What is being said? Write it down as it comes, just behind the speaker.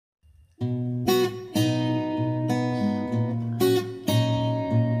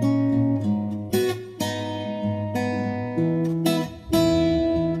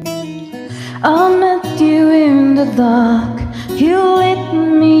good luck. You lit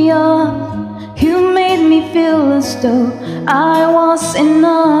me up. You made me feel as though I was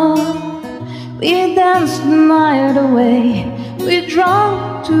enough. We danced the night away. We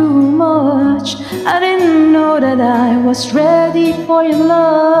drank too much. I didn't know that I was ready for your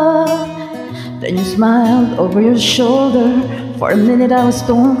love. Then you smiled over your shoulder. For a minute I was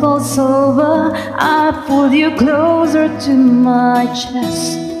stone cold sober. I pulled you closer to my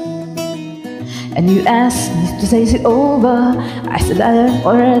chest, and you asked me to say it over. I said I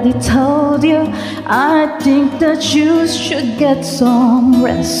already told you. I think that you should get some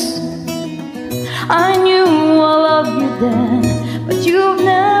rest. I knew I loved you then, but you've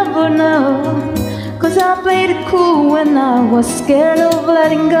never known. 'Cause I played it cool when I was scared of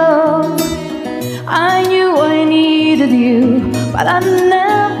letting go. I knew I needed you, but I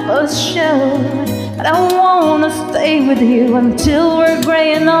never showed. But I wanna stay with you until we're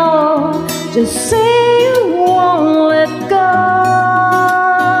gray and old. Just say you won't let go.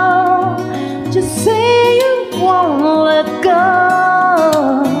 Just say you won't let go.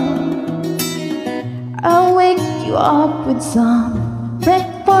 I'll wake you up with some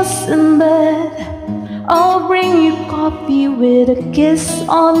breakfast in bed. I'll bring you coffee with a kiss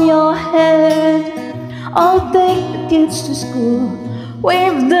on your head. I'll take the kids to school,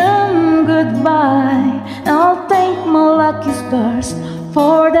 wave them goodbye, and I'll thank my lucky stars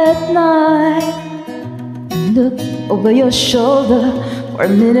for that night. Look over your shoulder. For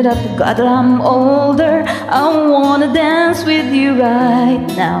a minute I forgot that I'm older. I wanna dance with you right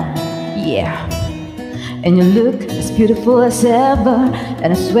now, yeah. And you look as beautiful as ever, and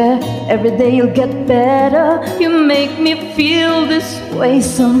I swear every day you'll get better. You make me feel this way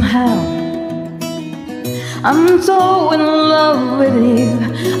somehow. I'm so in love with you.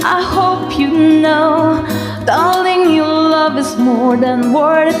 I hope you know, darling, your love is more than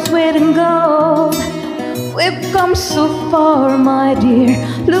worth its weight in gold. We've come so far, my dear.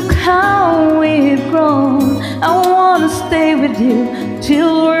 Look how we've grown. I wanna stay with you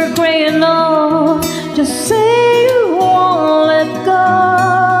till we're gray and old. Just say you won't let go.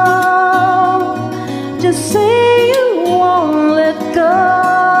 Just say you won't let go.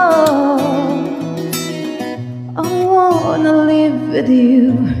 I wanna live with you,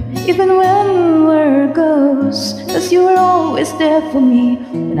 even when we're ghosts. 'Cause you were always there for me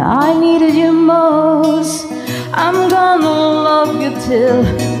when I needed you most. I'm gonna love you till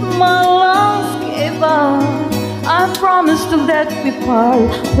my lungs give up. I promise to let me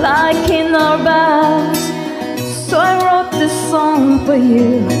part like in our vows. So I wrote this song for you.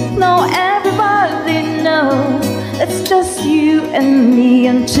 Now everybody knows it's just you and me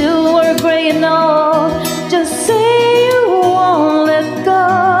until we're gray and old.